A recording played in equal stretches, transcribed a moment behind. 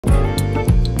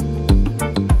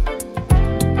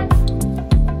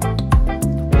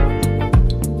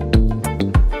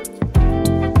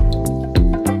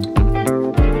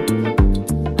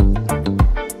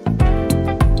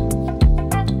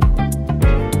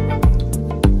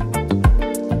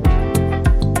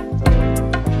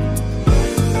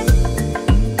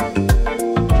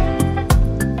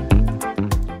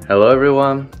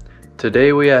everyone,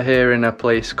 today we are here in a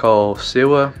place called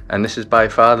Siwa, and this is by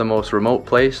far the most remote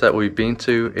place that we've been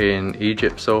to in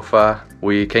Egypt so far.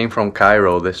 We came from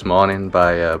Cairo this morning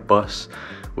by bus.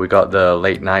 We got the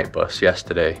late night bus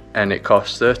yesterday and it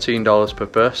cost $13 per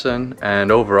person,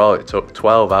 and overall it took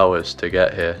 12 hours to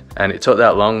get here. And it took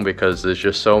that long because there's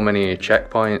just so many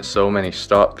checkpoints, so many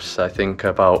stops. I think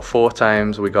about 4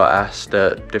 times we got asked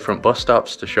at different bus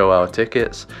stops to show our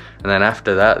tickets, and then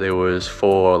after that there was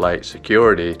 4 like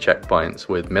security checkpoints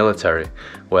with military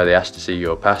where they asked to see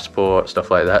your passport, stuff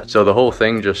like that. So the whole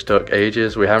thing just took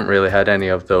ages. We haven't really had any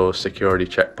of those security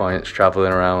checkpoints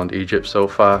traveling around Egypt so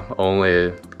far,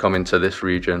 only coming to this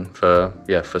region for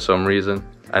some reason.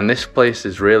 And this place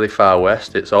is really far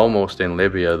west. It's almost in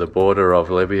Libya. The border of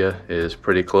Libya is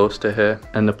pretty close to here.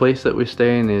 And the place that we're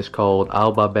staying is called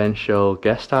Alba Ben Shel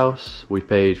Guest House. We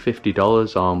paid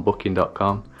 $50 on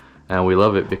booking.com and we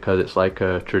love it because it's like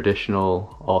a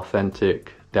traditional,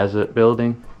 authentic desert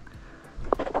building.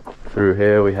 Through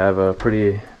here we have a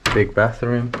pretty big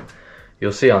bathroom.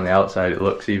 You'll see on the outside it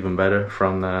looks even better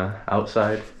from the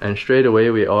outside. And straight away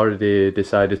we already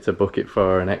decided to book it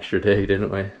for an extra day,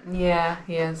 didn't we?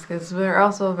 Yes, because we're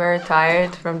also very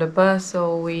tired from the bus,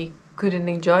 so we couldn't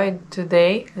enjoy it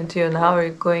today until now. We're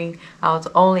going out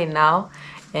only now,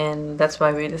 and that's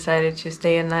why we decided to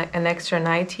stay an extra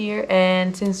night here.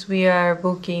 And since we are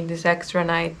booking this extra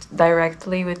night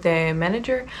directly with the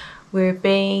manager, we're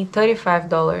paying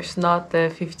 $35, not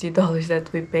the $50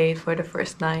 that we paid for the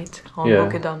first night on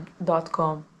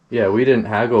booking.com. Yeah, we didn't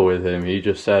haggle with him. He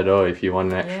just said, oh, if you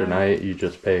want an extra night, you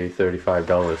just pay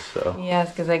 $35. So yes,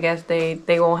 because I guess they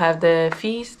won't have the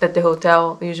fees that the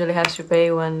hotel usually has to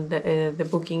pay when the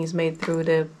booking is made through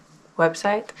the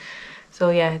website. So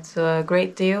yeah, it's a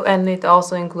great deal, and it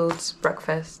also includes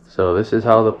breakfast. So this is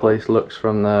how the place looks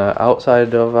from the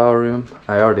outside of our room.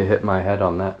 I already hit my head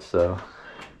on that, so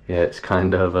yeah, it's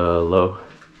kind of low.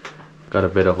 Got a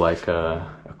bit of like a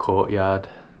courtyard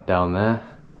down there.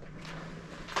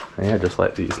 And yeah, just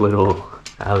like these little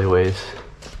alleyways.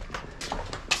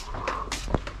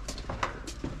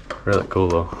 Really cool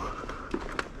though.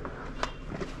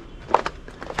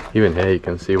 Even here you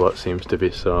can see what seems to be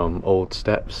some old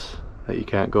steps that you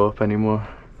can't go up anymore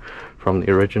from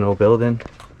the original building.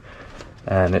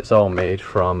 And it's all made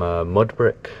from mud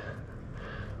brick.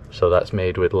 So that's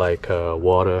made with like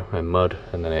water and mud,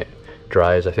 and then it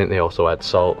dries. I think they also add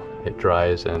salt. It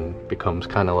dries and becomes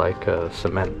kind of like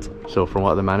cement. So from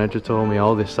what the manager told me,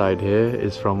 all this side here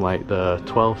is from like the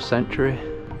 12th century.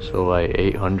 So like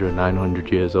 800, 900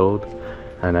 years old.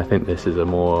 And I think this is a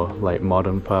more like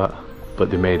modern part, but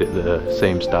they made it the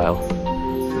same style.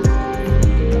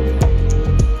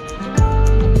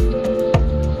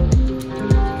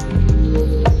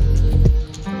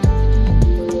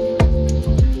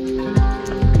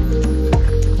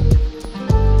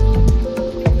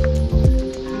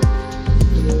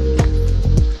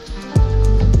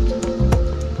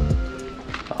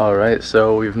 Alright,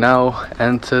 so we've now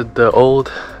entered the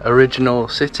old original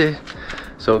city.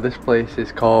 So this place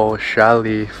is called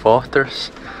Shali Fortress,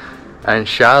 and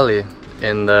Shali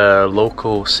in the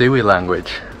local Siwi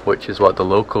language, which is what the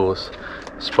locals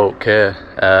spoke here,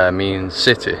 means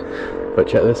city. But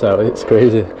check this out, it's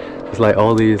crazy. There's like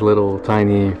all these little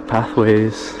tiny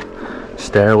pathways,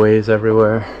 stairways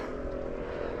everywhere.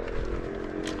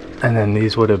 And then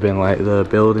these would have been like the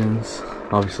buildings.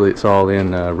 Obviously it's all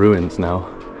in ruins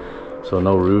now. So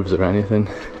no roofs or anything,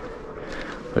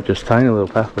 but just tiny little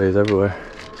pathways everywhere.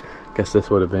 Guess this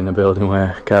would have been a building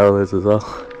where Carol is as well,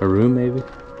 a room maybe.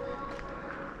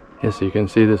 Yeah, so you can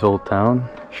see this old town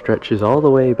stretches all the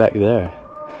way back there.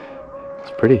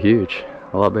 It's pretty huge,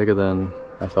 a lot bigger than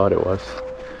I thought it was.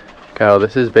 Carol,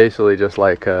 this is basically just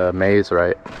like a maze,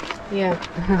 right? Yeah,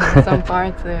 some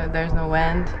parts there's no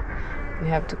end. You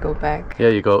have to go back. Yeah,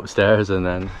 you go upstairs and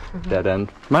then dead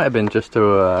end. Might have been just to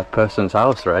a person's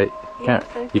house, right?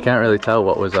 You can't really tell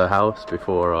what was a house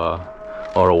before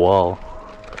or a wall.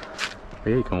 But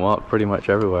yeah, you can walk pretty much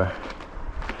everywhere.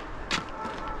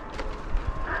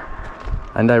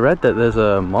 And I read that there's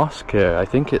a mosque here. I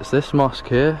think it's this mosque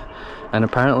here, and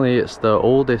apparently it's the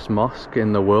oldest mosque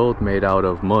in the world made out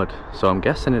of mud. So I'm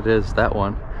guessing it is that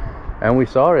one. And we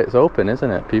saw it's open, isn't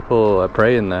it? People are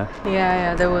praying there.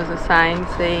 Yeah, there was a sign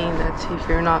saying that if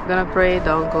you're not gonna pray,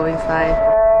 don't go inside.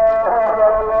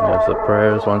 There's the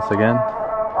prayers once again.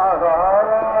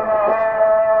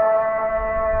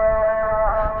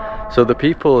 So the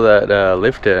people that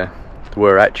lived here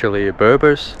were actually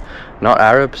Berbers. not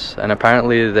Arabs, and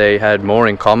apparently they had more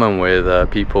in common with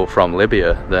people from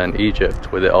Libya than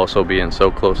Egypt, with it also being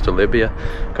so close to Libya,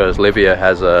 because Libya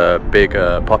has a big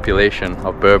population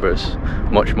of Berbers,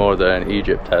 much more than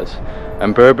Egypt has.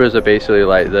 And Berbers are basically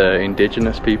like the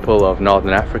indigenous people of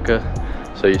Northern Africa,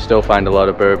 so you still find a lot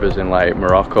of Berbers in like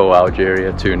Morocco,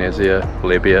 Algeria, Tunisia,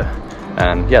 Libya,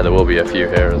 and yeah, there will be a few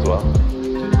here as well.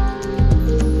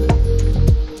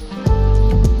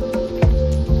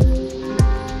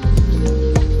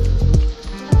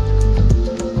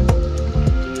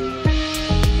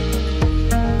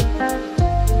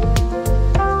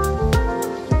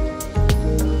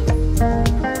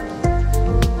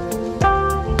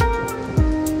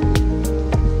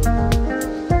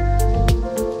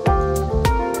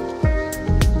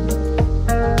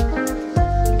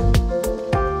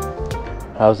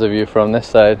 How's the view from this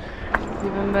side?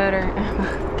 Even better.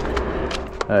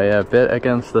 Oh yeah, a bit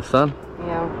against the sun.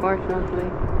 Yeah, unfortunately.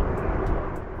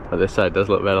 But this side does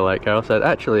look better like Carol said.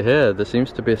 Actually here, there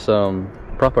seems to be some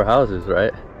proper houses,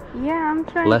 right? Yeah, I'm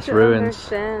trying Less to ruins.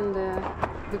 understand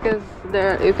because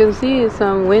there you can see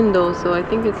some windows, so I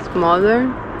think it's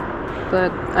modern.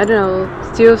 But I don't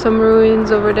know, still some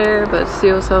ruins over there, but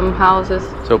still some houses.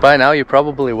 So by now you're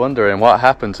probably wondering what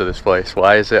happened to this place.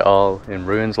 Why is it all in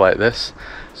ruins like this?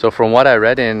 So from what I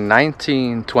read, in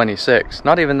 1926,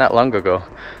 not even that long ago,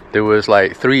 there was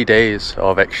like 3 days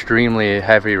of extremely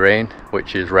heavy rain,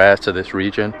 which is rare to this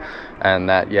region, and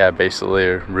that, yeah, basically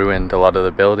ruined a lot of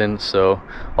the buildings. So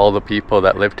all the people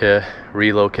that lived here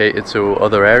relocated to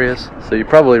other areas. So you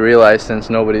probably realize, since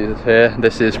nobody's here,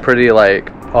 this is pretty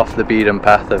like off the beaten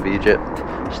path of Egypt.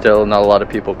 Still not a lot of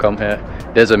people come here.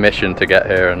 There's a mission to get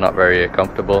here and not very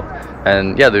comfortable.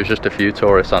 And yeah, there's just a few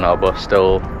tourists on our bus,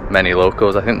 still many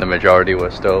locals. I think the majority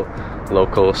were still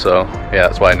local, so yeah,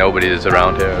 that's why nobody is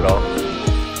around here at all.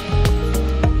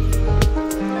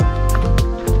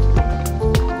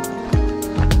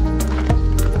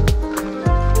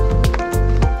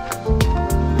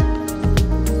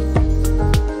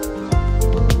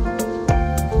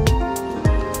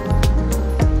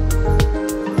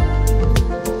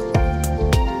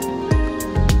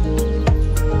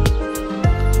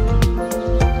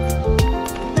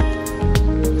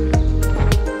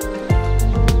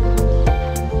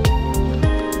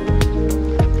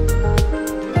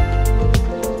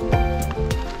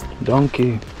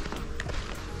 Donkey.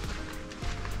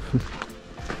 It's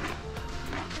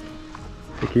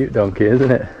a cute donkey,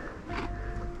 isn't it?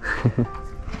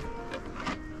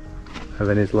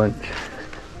 Having his lunch.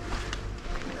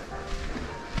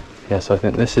 Yeah, so I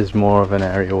think this is more of an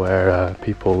area where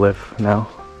people live now.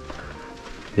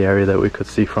 The area that we could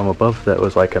see from above, that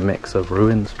was like a mix of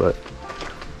ruins, but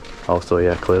also,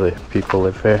 yeah, clearly people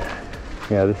live here.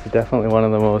 Yeah, this is definitely one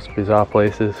of the most bizarre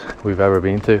places we've ever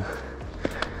been to.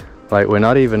 Like, we're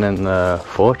not even in the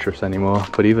fortress anymore,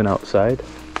 but even outside,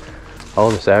 all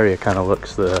this area kind of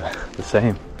looks the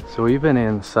same. So even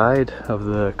inside of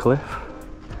the cliff,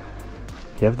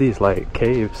 you have these like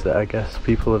caves that I guess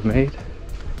people have made.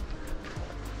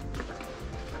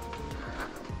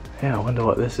 Yeah, I wonder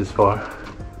what this is for.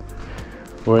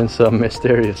 We're in some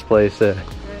mysterious place here.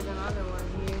 There's another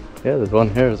one here. Yeah, there's one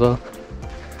here as well.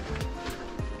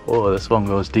 Oh, this one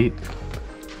goes deep.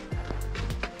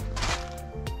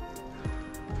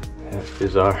 Yeah, it's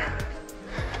bizarre.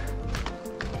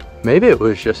 Maybe it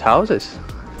was just houses.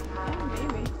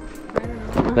 Maybe. I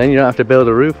don't know. Then you don't have to build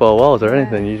a roof or walls or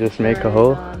anything, you just make a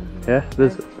hole. Yeah,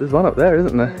 there's one up there,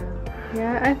 isn't there?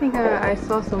 Yeah, I think I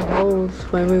saw some holes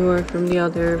when we were from the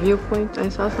other viewpoint. I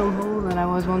saw some holes and I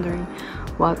was wondering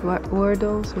what were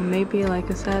those. So maybe, like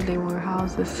I said, they were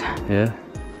houses. Yeah.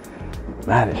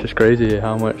 Man, it's just crazy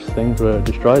how much things were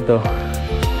destroyed though.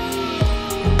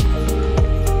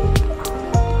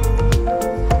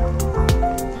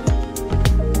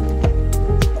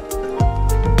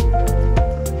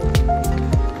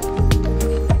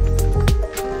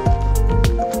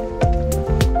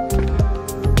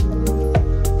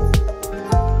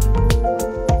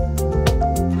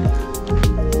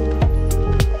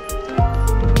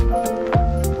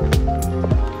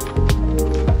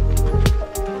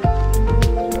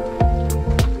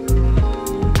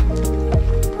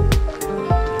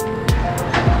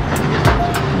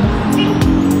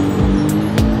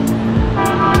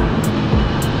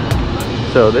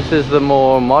 So this is the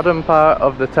more modern part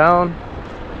of the town,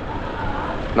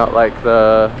 not like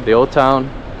the old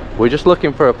town. We're just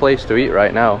looking for a place to eat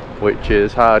right now, which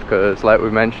is hard because, like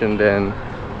we mentioned in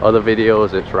other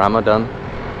videos, it's Ramadan.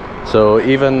 So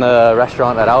even the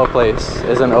restaurant at our place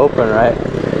isn't open, right?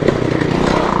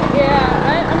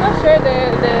 Yeah, I'm not sure.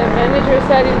 The manager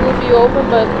said it would be open,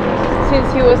 but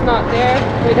since he was not there,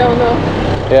 we don't know.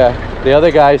 Yeah, the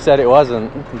other guy said it wasn't.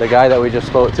 The guy that we just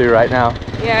spoke to right now.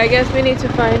 Yeah, I guess we need to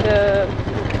find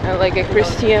like a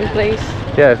Christian place.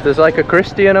 Yeah, if there's like a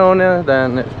Christian owner,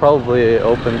 then it's probably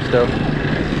open still.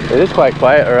 It is quite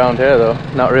quiet around here though.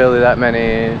 Not really that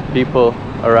many people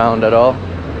around at all.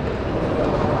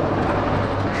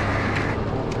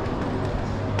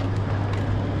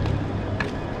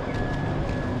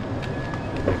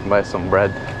 You can buy some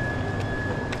bread.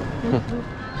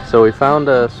 So we found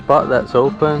a spot that's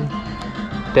open.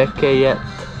 Tekeyet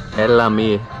El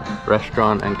Ami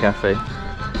restaurant and cafe.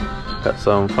 Got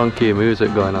some funky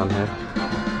music going on here.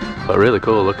 But really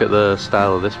cool, look at the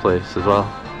style of this place as well.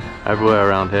 Everywhere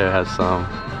around here has some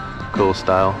cool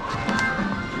style.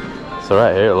 So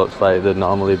right here it looks like there'd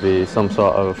normally be some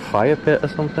sort of fire pit or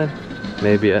something.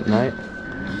 Maybe at night.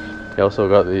 You also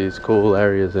got these cool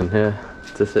areas in here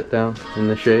to sit down in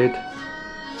the shade.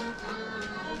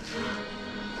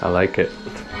 I like it.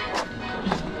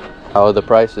 How are the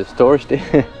prices? Touristy?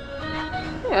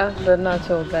 Yeah, but not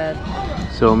so bad.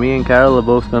 So me and Carol are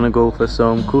both gonna go for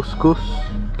some couscous.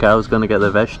 Carol's gonna get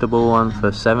the vegetable one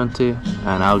for 70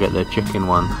 and I'll get the chicken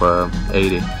one for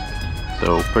 80.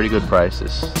 So pretty good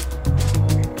prices.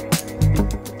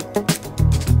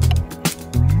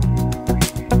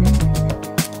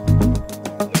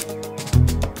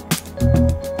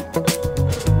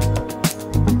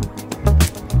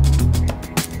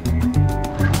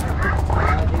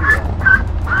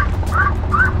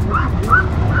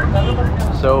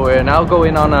 So we're now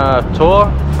going on a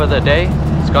tour for the day.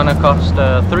 It's gonna cost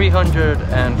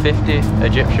 350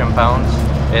 Egyptian pounds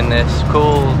in this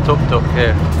cool tuk-tuk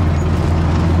here.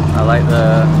 I like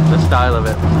the style of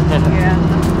it.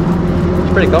 Yeah.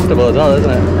 It's pretty comfortable as well, isn't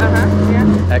it?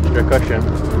 Yeah. Extra cushion.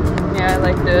 Yeah, I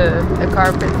like the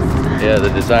carpets. Yeah, the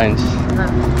designs.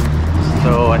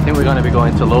 So I think we're going to be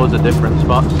going to loads of different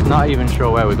spots. Not even sure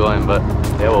where we're going, but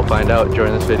yeah, we'll find out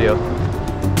during this video.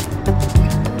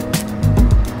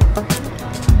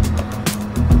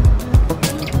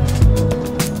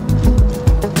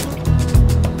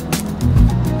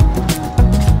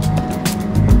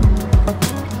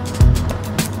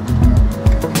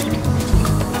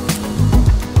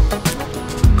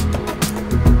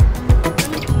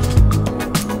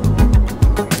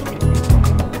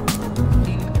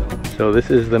 So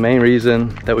this is the main reason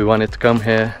that we wanted to come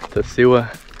here to Siwa,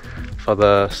 for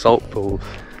the salt pools.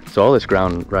 So all this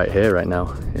ground right here right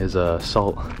now is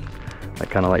salt, like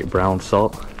kind of like brown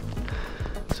salt.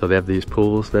 So they have these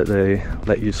pools that they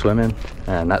let you swim in,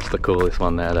 and that's the coolest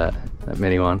one there, that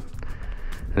mini one.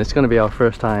 And it's going to be our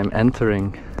first time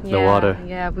entering the water.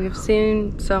 Yeah, we've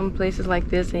seen some places like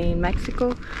this in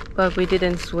Mexico, but we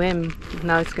didn't swim.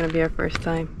 Now it's going to be our first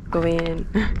time going in.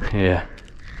 Yeah,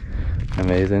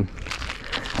 amazing.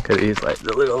 Look at these, like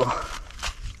the little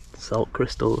salt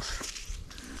crystals.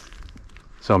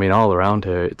 So I mean, all around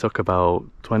here it took about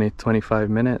 20-25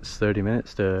 minutes, 30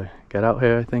 minutes to get out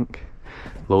here, I think.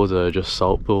 Loads of just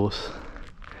salt pools,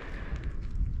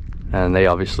 and they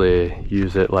obviously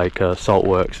use it like salt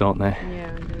works, don't they?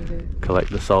 Yeah, they do.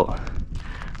 Collect the salt.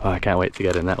 Oh, I can't wait to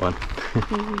get in that one.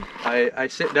 I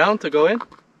sit down to go in?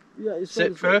 Yeah, it's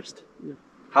Sit first? Yeah.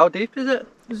 How deep is it?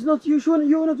 It's not usual.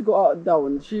 You want to go out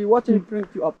down. She water brings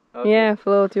you up. Okay. Yeah,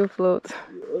 float, you float.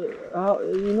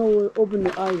 You know, open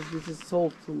the eyes. This is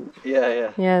salt too much.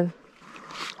 Yeah. Yeah.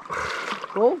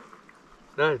 Cool.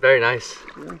 No, it's very nice.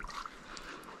 Yeah.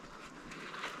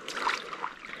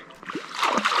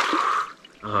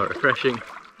 Oh, refreshing.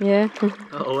 Yeah.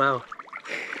 Oh wow.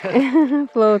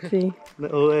 Floaty.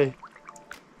 No way.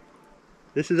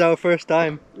 This is our first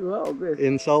time Wow, great.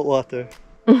 in salt water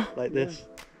like this.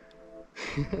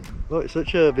 Oh, it's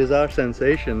such a bizarre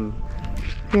sensation.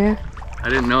 Yeah. I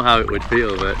didn't know how it would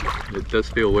feel, but it does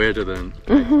feel weirder than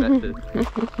I expected.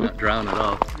 Not drown at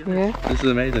all. Yeah. This is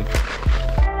amazing.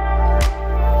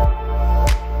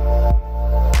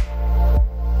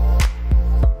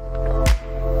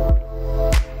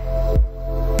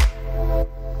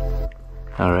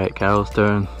 Alright, Carol's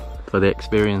turn for the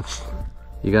experience.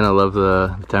 You're gonna love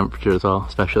the temperature as well,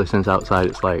 especially since outside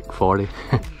it's like 40.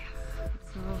 So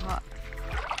hot.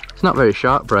 It's not very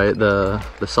sharp, right? The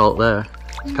salt there.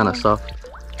 It's kind of soft.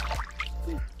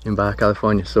 In Baja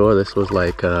California Sur, this was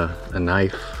like a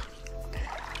knife.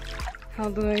 How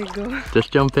do I go?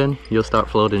 Just jump in, you'll start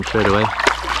floating straight away.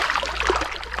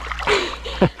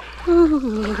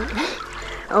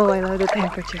 Oh, I love the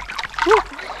temperature.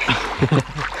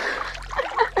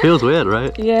 Feels weird,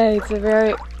 right? Yeah, it's a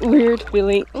very weird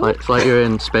feeling. It's like you're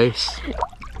in space.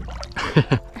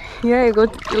 Yeah,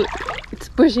 it's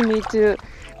pushing me to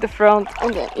the front,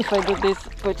 and then if I do this,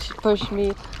 push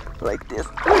me like this.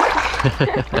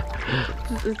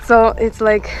 So it's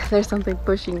like there's something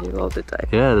pushing you all the time.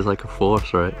 Yeah, there's like a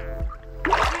force, right?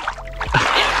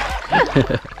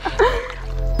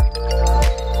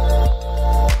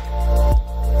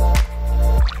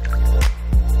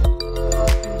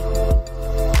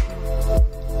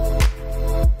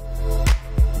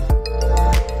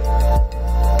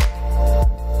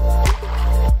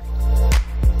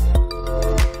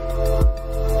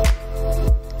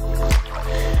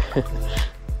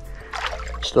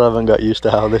 Still haven't got used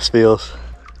to how this feels.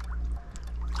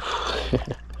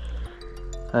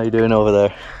 How you doing over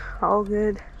there? All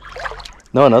good.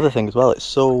 No, another thing as well, it's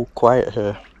so quiet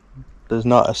here. There's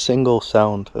not a single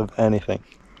sound of anything.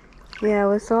 Yeah,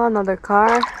 we saw another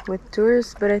car with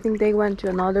tourists, but I think they went to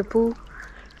another pool.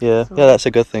 Yeah, So. yeah, that's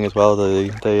a good thing as well.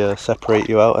 They separate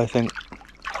you out, I think.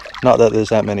 Not that there's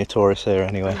that many tourists here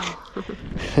anyway.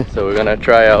 So we're gonna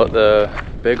try out the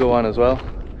bigger one as well.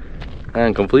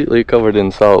 And completely covered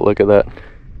in salt, look at that.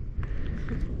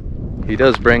 He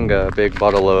does bring a big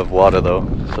bottle of water though,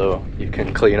 so you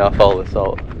can clean off all the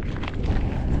salt.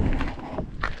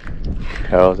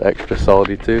 Oh, it's extra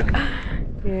salty too.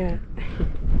 Yeah.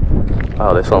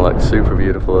 Wow, this one looks super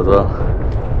beautiful as well.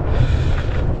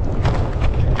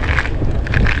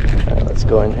 Let's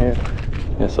go in here.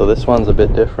 Yeah, so this one's a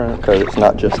bit different because it's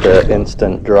not just an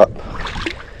instant drop.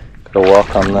 Gotta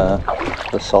walk on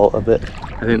the salt a bit.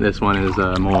 I think this one is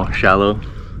more shallow.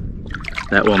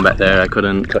 That one back there, I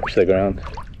couldn't touch the ground.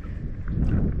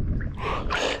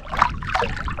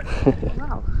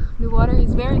 Wow, the water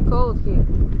is very cold here.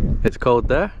 It's cold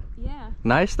there? Yeah.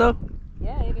 Nice though?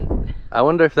 Yeah, it is. I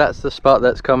wonder if that's the spot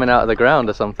that's coming out of the ground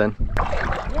or something.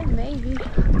 Yeah, maybe.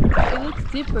 It looks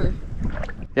deeper.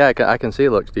 Yeah, I can see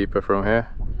it looks deeper from here.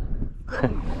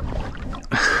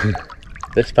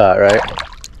 This part, right?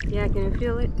 Yeah, can you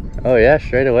feel it? Oh yeah,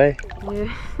 straight away.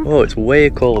 Yeah. Oh, it's way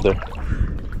colder.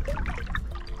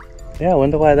 Yeah, I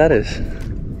wonder why that is.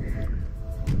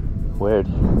 Weird.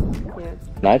 Yeah.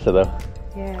 Nicer though.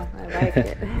 Yeah, I like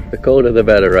it. The colder the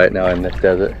better right now in this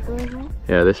desert. Mm-hmm.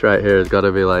 Yeah, this right here has got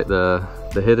to be like the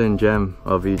hidden gem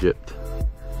of Egypt.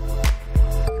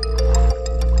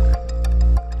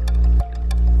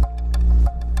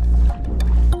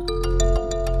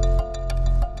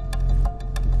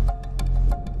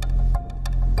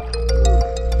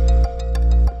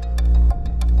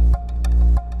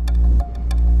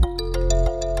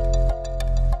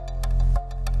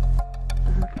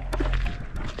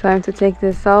 Time to take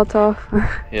the salt off.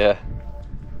 Yeah.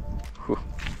 Whew.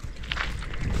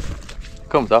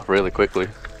 Comes off really quickly.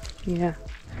 Yeah.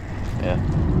 Yeah.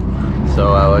 So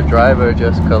our driver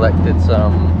just collected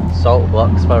some salt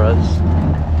blocks for us.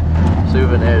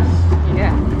 Souvenirs.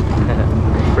 Yeah.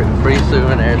 Free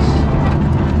souvenirs.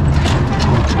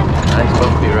 Nice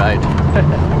bumpy ride.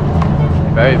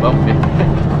 Very bumpy.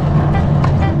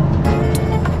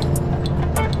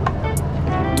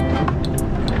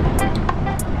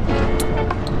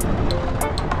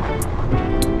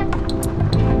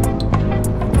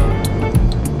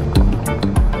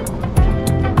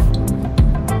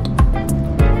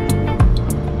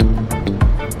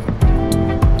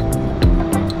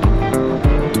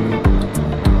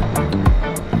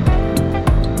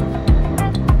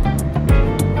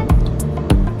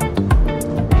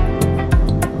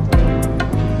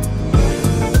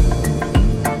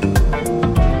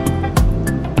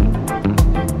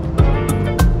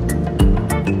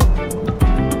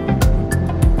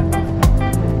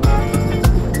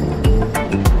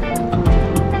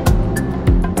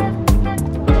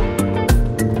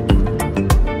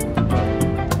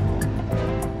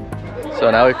 So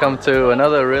now we come to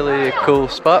another really cool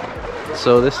spot.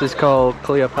 So this is called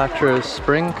Cleopatra's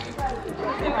Spring,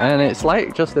 and it's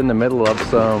like just in the middle of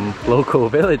some local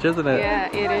village, isn't it? Yeah,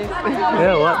 it is.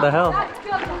 Yeah, what the hell?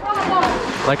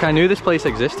 Like, I knew this place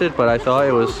existed, but I thought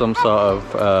it was some sort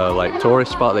of like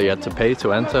tourist spot that you had to pay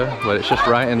to enter, but it's just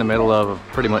right in the middle of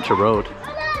pretty much a road.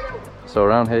 So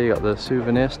around here you got the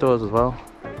souvenir stores as well.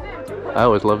 I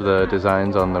always love the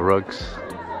designs on the rugs.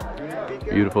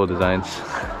 Beautiful designs.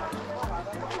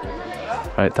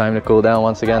 Right, time to cool down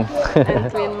once again.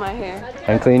 And clean my hair.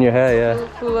 And clean your hair, yeah.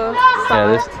 Full of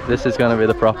Yeah, salt. this is gonna be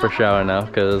the proper shower now,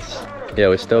 because yeah,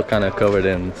 we're still kind of covered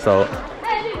in salt.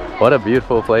 What a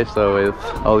beautiful place though, with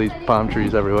all these palm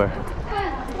trees everywhere.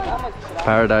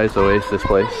 Paradise Oasis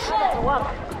place.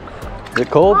 Is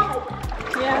it cold?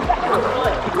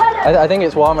 Yeah. I think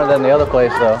it's warmer than the other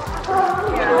place though.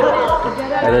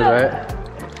 It is, right?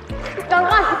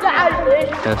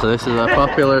 Yeah, so this is a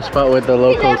popular spot with the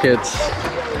local kids.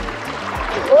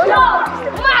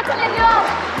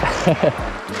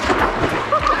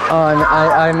 Oh,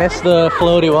 I missed the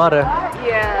floaty water.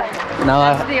 Yeah.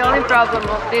 Now That's the only problem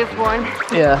of this one.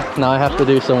 Yeah, now I have to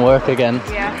do some work again.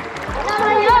 Yeah.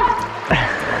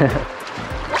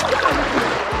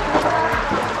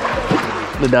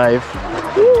 The dive.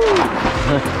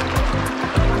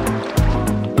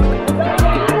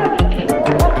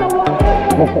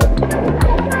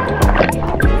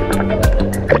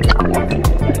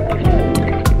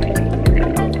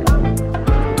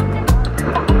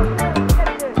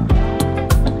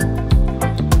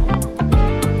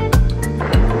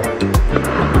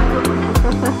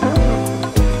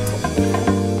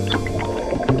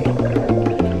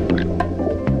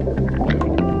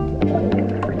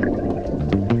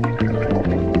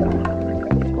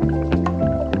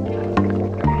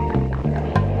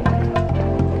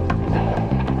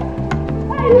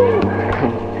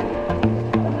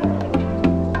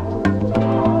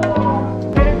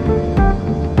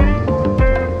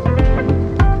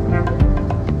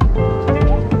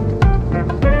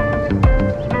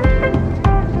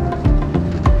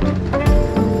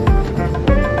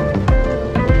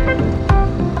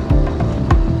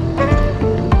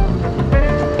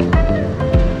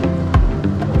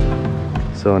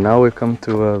 So now we've come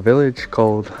to a village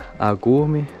called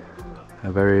Agumi,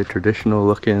 a very traditional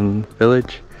looking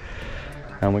village,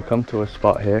 and we come to a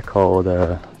spot here called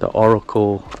the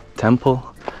Oracle Temple,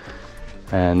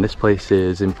 and this place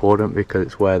is important because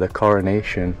it's where the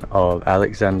coronation of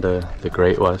Alexander the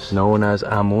Great was, known as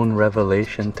Amun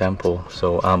Revelation Temple.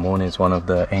 So Amun is one of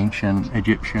the ancient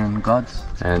Egyptian gods,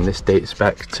 and this dates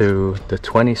back to the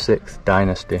 26th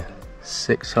dynasty,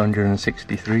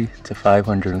 663 to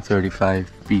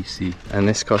 535 BC, and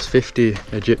this cost 50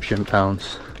 Egyptian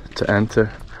pounds to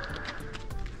enter.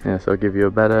 Yeah, so I'll give you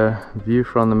a better view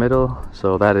from the middle.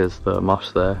 So that is the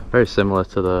mosque there, very similar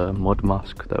to the mud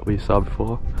mosque that we saw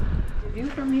before. The view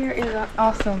from here is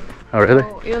awesome. Oh really?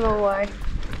 Oh, you know why?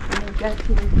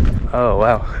 Oh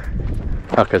wow.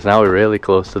 Oh, because now we're really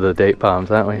close to the date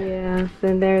palms, aren't we? Yeah,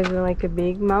 then there's like a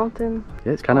big mountain.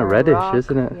 Yeah, it's kind of reddish,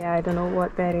 isn't it? Yeah, I don't know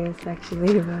what that is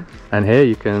actually, but... And here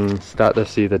you can start to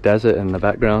see the desert in the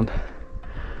background.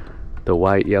 The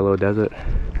white yellow desert.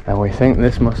 And we think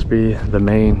this must be the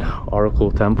main Oracle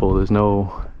Temple. There's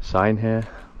no sign here,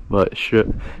 but it sure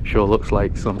looks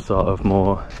like some sort of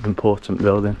more important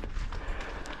building.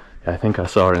 Yeah, I think I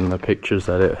saw in the pictures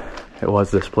that it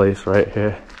was this place right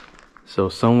here. So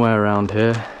somewhere around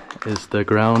here is the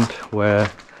ground where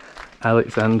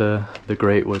Alexander the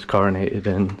Great was coronated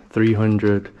in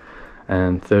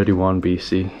 331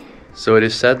 BC. So it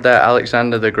is said that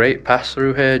Alexander the Great passed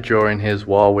through here during his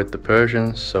war with the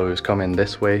Persians, so he was coming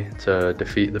this way to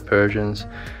defeat the Persians,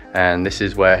 and this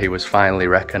is where he was finally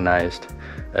recognized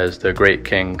as the great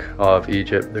king of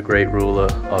Egypt, the great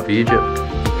ruler of Egypt.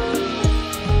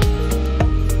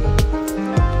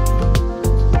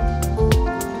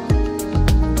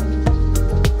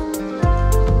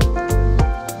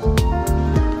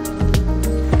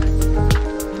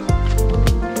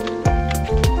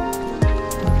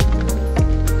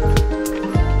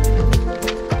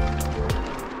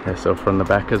 So from the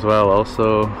back as well,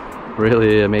 also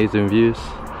really amazing views.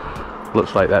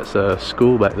 Looks like that's a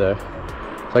school back there.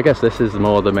 So I guess this is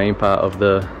more the main part of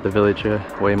the village here,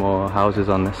 way more houses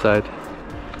on this side.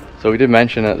 So we did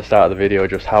mention at the start of the video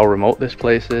just how remote this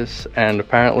place is, and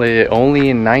apparently only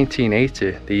in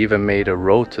 1980 they even made a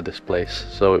road to this place.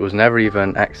 So it was never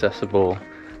even accessible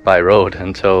by road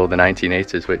until the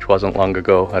 1980s, which wasn't long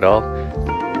ago at all.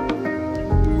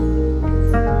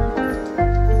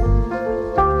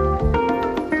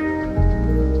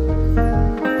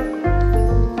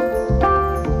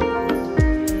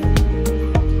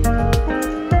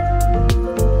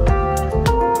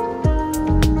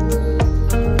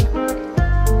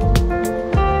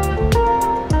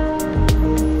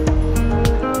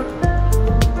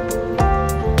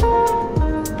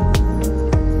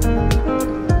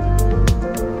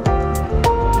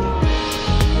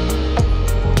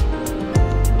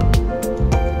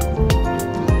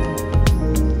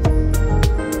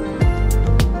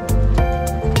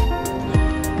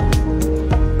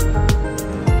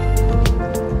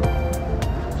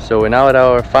 So we're now at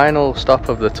our final stop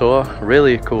of the tour.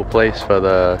 Really cool place for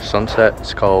the sunset.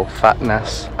 It's called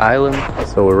Fatnas Island.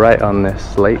 So we're right on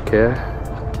this lake here.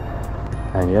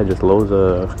 And yeah, just loads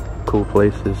of cool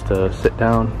places to sit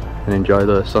down and enjoy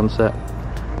the sunset.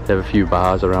 They have a few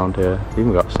bars around here.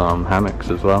 Even got some hammocks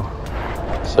as well.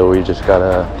 So we just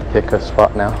gotta pick a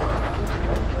spot now.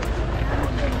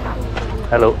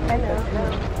 Hello.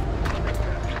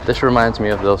 Hello. This reminds me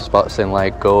of those spots in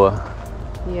like Goa.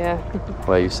 Yeah.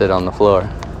 Where you sit on the floor.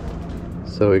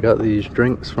 So we got these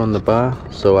drinks from the bar.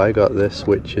 So I got this,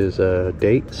 which is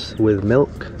dates with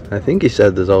milk. I think he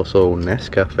said there's also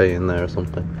Nescafe in there or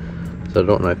something. So I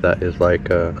don't know if that is like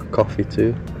coffee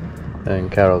too.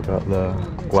 And Carol got the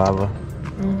guava.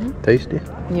 Tasty?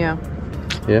 Yeah.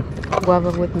 Yeah?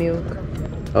 Guava with milk.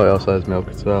 Oh, it also has milk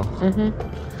as well.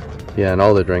 Yeah, and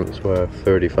all the drinks were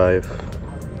 35.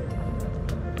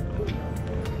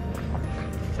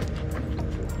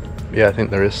 Yeah, I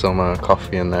think there is some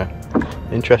coffee in there.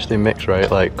 Interesting mix, right?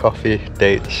 Like coffee,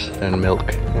 dates, and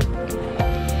milk.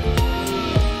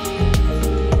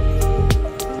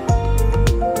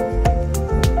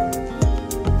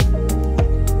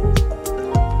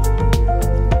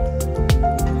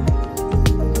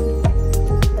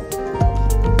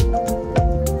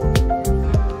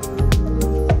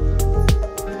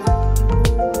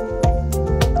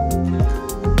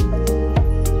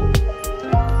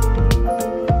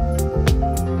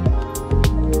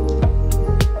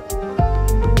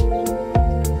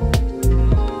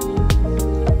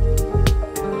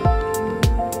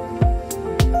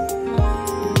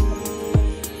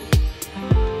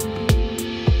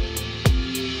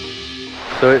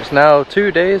 So it's now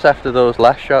 2 days after those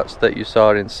last shots that you saw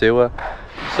in Siwa.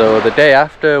 So the day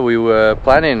after, we were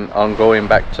planning on going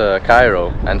back to Cairo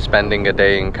and spending a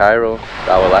day in Cairo,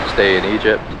 our last day in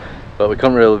Egypt. But we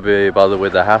couldn't really be bothered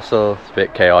with the hassle. It's a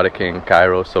bit chaotic in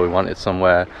Cairo, so we wanted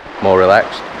somewhere more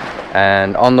relaxed.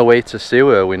 And on the way to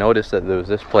Siwa, we noticed that there was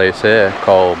this place here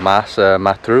called Marsa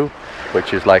Matruh,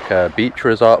 which is like a beach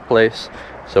resort place.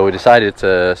 So we decided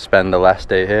to spend the last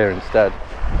day here instead.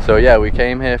 So yeah, we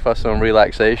came here for some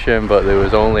relaxation, but there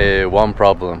was only one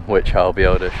problem, which I'll be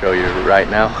able to show you right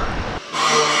now.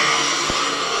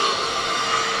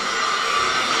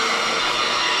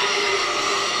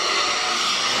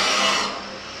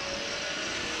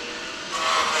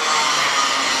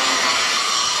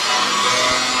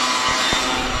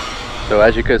 So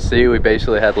as you could see, we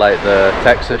basically had like the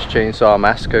Texas Chainsaw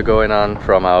Massacre going on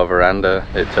from our veranda.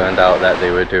 It turned out that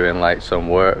they were doing like some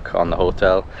work on the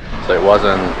hotel, so it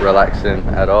wasn't relaxing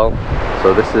at all.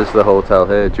 So this is the hotel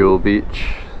here, Jewel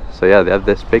Beach. So yeah, they have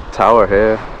this big tower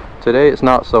here. Today it's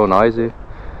not so noisy,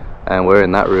 and we're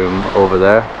in that room over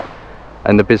there.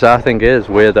 And the bizarre thing is,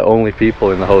 we're the only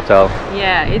people in the hotel.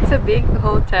 Yeah, it's a big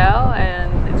hotel,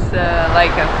 and it's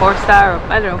like a 4-star, or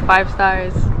I don't know, 5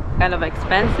 stars. Kind of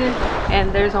expensive,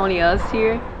 and there's only us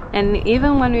here. And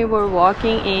even when we were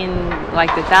walking in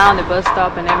like the town, the bus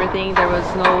stop and everything, there was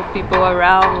no people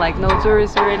around, like no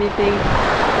tourists or anything.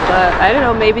 But I don't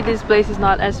know, maybe this place is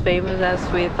not as famous as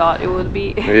we thought it would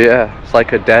be. Yeah, it's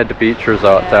like a dead beach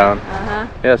resort town.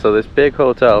 Yeah, so this big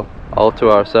hotel all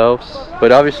to ourselves.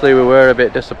 But obviously we were a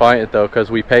bit disappointed though, because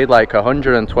we paid like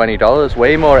 $120,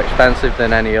 way more expensive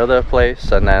than any other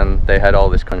place, and then they had all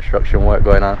this construction work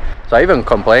going on. So I even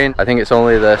complained. I think it's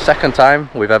only the second time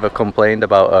we've ever complained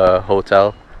about a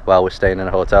hotel while we're staying in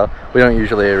a hotel. We don't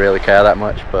usually really care that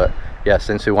much, but yeah,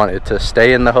 since we wanted to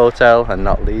stay in the hotel and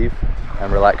not leave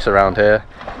and relax around here,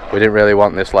 we didn't really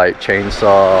want this like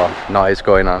chainsaw noise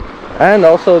going on. And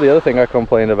also the other thing I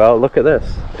complained about, look at this,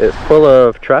 it's full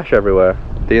of trash everywhere.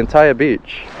 The entire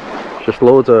beach, just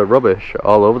loads of rubbish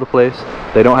all over the place.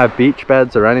 They don't have beach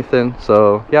beds or anything.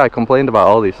 So yeah, I complained about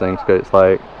all these things because it's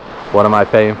like, what am I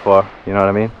paying for, you know what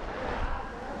I mean?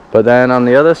 But then on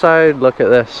the other side, look at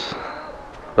this,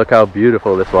 look how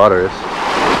beautiful this water is.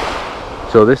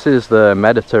 So this is the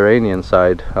Mediterranean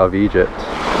side of Egypt,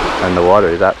 and the water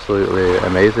is absolutely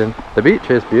amazing. The beach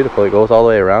is beautiful, it goes all the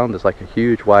way around. There's like a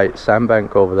huge white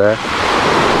sandbank over there.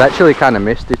 It's actually kind of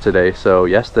misty today, so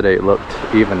yesterday it looked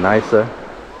even nicer,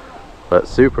 but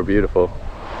super beautiful.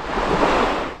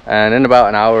 And in about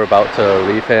an hour, we're about to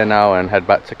leave here now and head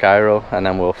back to Cairo, and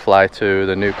then we'll fly to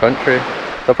the new country.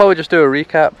 So I'll probably just do a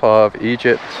recap of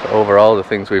Egypt overall, the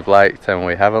things we've liked and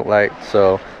we haven't liked.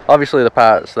 So obviously the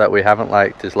parts that we haven't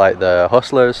liked is like the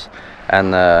hustlers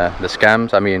and the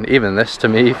scams. I mean, even this to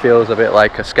me feels a bit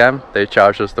like a scam. They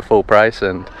charge us the full price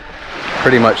and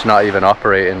pretty much not even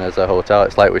operating as a hotel.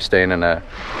 It's like we're staying in a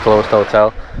closed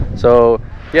hotel. So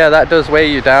yeah, that does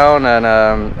weigh you down, and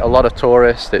a lot of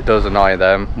tourists, it does annoy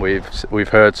them. We've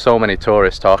heard so many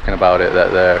tourists talking about it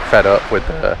that they're fed up with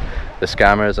the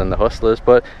scammers and the hustlers.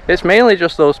 But it's mainly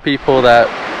just those people that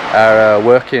are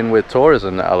working with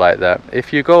tourism that are like that.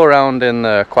 If you go around in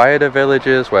the quieter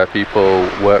villages where people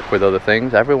work with other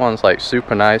things, everyone's like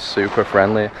super nice, super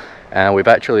friendly, and we've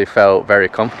actually felt very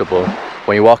comfortable.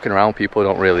 When you're walking around, people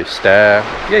don't really stare.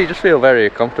 Yeah, you just feel very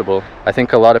comfortable. I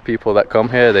think a lot of people that come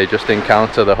here, they just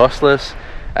encounter the hustlers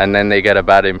and then they get a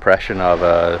bad impression of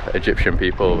Egyptian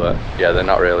people, but yeah, they're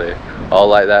not really all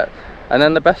like that. And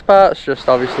then the best part's just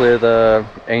obviously the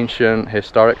ancient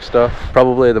historic stuff.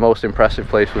 Probably the most impressive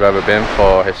place we've ever been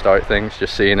for historic things,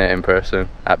 just seeing it in person,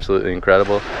 absolutely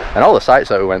incredible. And all the sites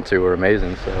that we went to were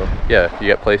amazing. So yeah, you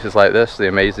get places like this, the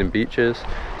amazing beaches.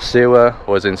 Siwa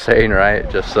was insane, right?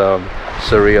 Just some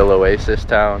surreal oasis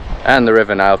town. And the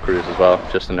River Nile cruise as well,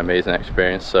 just an amazing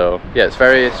experience. So yeah, it's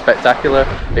very spectacular.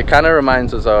 It kind of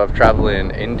reminds us of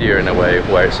traveling India in a way,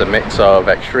 where it's a mix of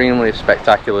extremely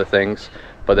spectacular things,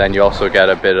 but then you also get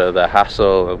a bit of the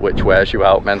hassle which wears you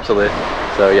out mentally.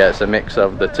 So yeah, it's a mix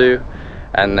of the two.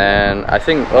 And then I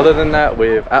think other than that,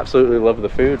 we've absolutely loved the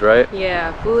food, right?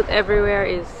 Yeah, food everywhere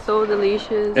is so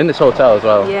delicious. In this hotel as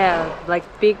well. Yeah, like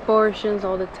big portions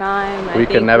all the time. We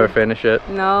can never finish it.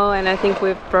 No, and I think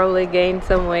we've probably gained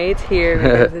some weight here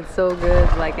because it's so good.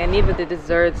 Like, and even the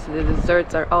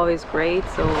desserts are always great.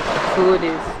 So food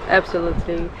is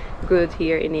absolutely good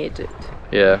here in Egypt.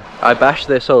 Yeah, I bashed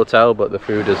this hotel, but the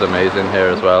food is amazing here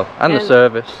as well, and the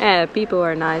service. Yeah, people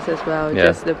are nice as well. Yeah.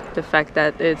 Just the fact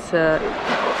that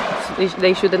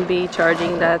they shouldn't be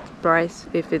charging that price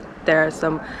if there are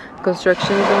some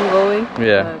constructions ongoing.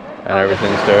 Yeah, and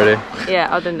everything's dirty. Yeah,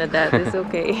 other than that, it's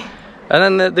okay.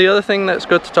 And then the other thing that's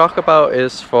good to talk about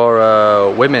is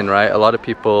for women, right? A lot of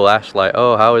people ask like,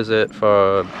 oh, how is it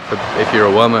for if you're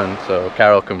a woman? So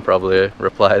Carol can probably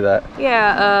reply that.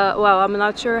 Yeah, well, I'm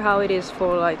not sure how it is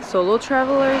for like solo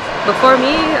travelers. But for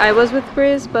me, I was with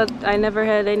Chris, but I never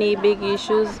had any big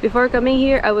issues. Before coming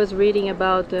here, I was reading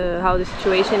about how the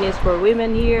situation is for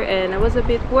women here, and I was a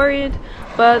bit worried.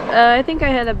 But I think I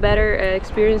had a better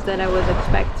experience than I was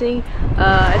expecting.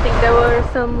 I think there were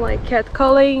some like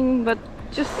catcalling, but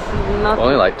just nothing.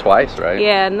 Only like twice, right?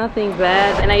 Yeah, nothing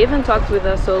bad. And I even talked with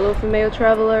a solo female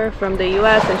traveler from the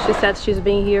US, and she said she's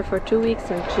been here for 2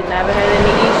 weeks and she never had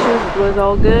any issues. It was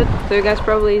all good. So you guys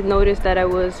probably noticed that I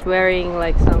was wearing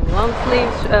like some long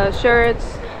sleeve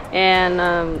shirts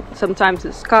and sometimes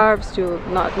the scarves to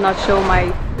not show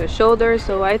my shoulders.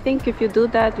 So I think if you do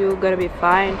that, you're gonna be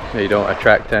fine. You don't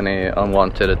attract any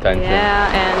unwanted attention.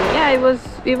 Yeah, and yeah, it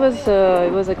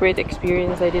was a great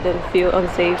experience. I didn't feel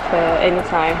unsafe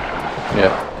anytime.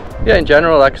 Yeah, in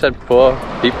general, like I said before,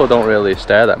 people don't really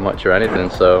stare that much or anything,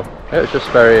 so it was just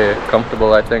very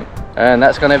comfortable, I think. And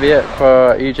that's gonna be it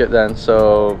for Egypt then.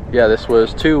 So yeah, this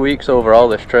was 2 weeks overall,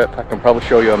 this trip. I can probably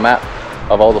show you a map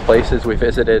of all the places we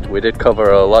visited. We did cover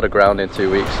a lot of ground in 2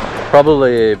 weeks.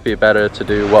 Probably be better to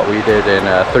do what we did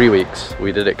in 3 weeks.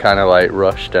 We did it kind of like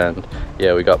rushed, and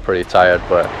yeah, we got pretty tired,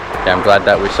 but yeah, I'm glad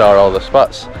that we saw all the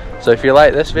spots. So if you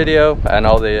like this video and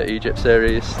all the Egypt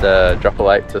series, drop a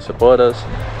like to support us.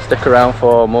 Stick around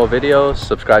for more videos.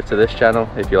 Subscribe to this channel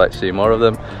if you like to see more of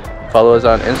them. Follow us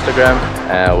on Instagram,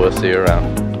 and we'll see you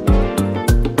around.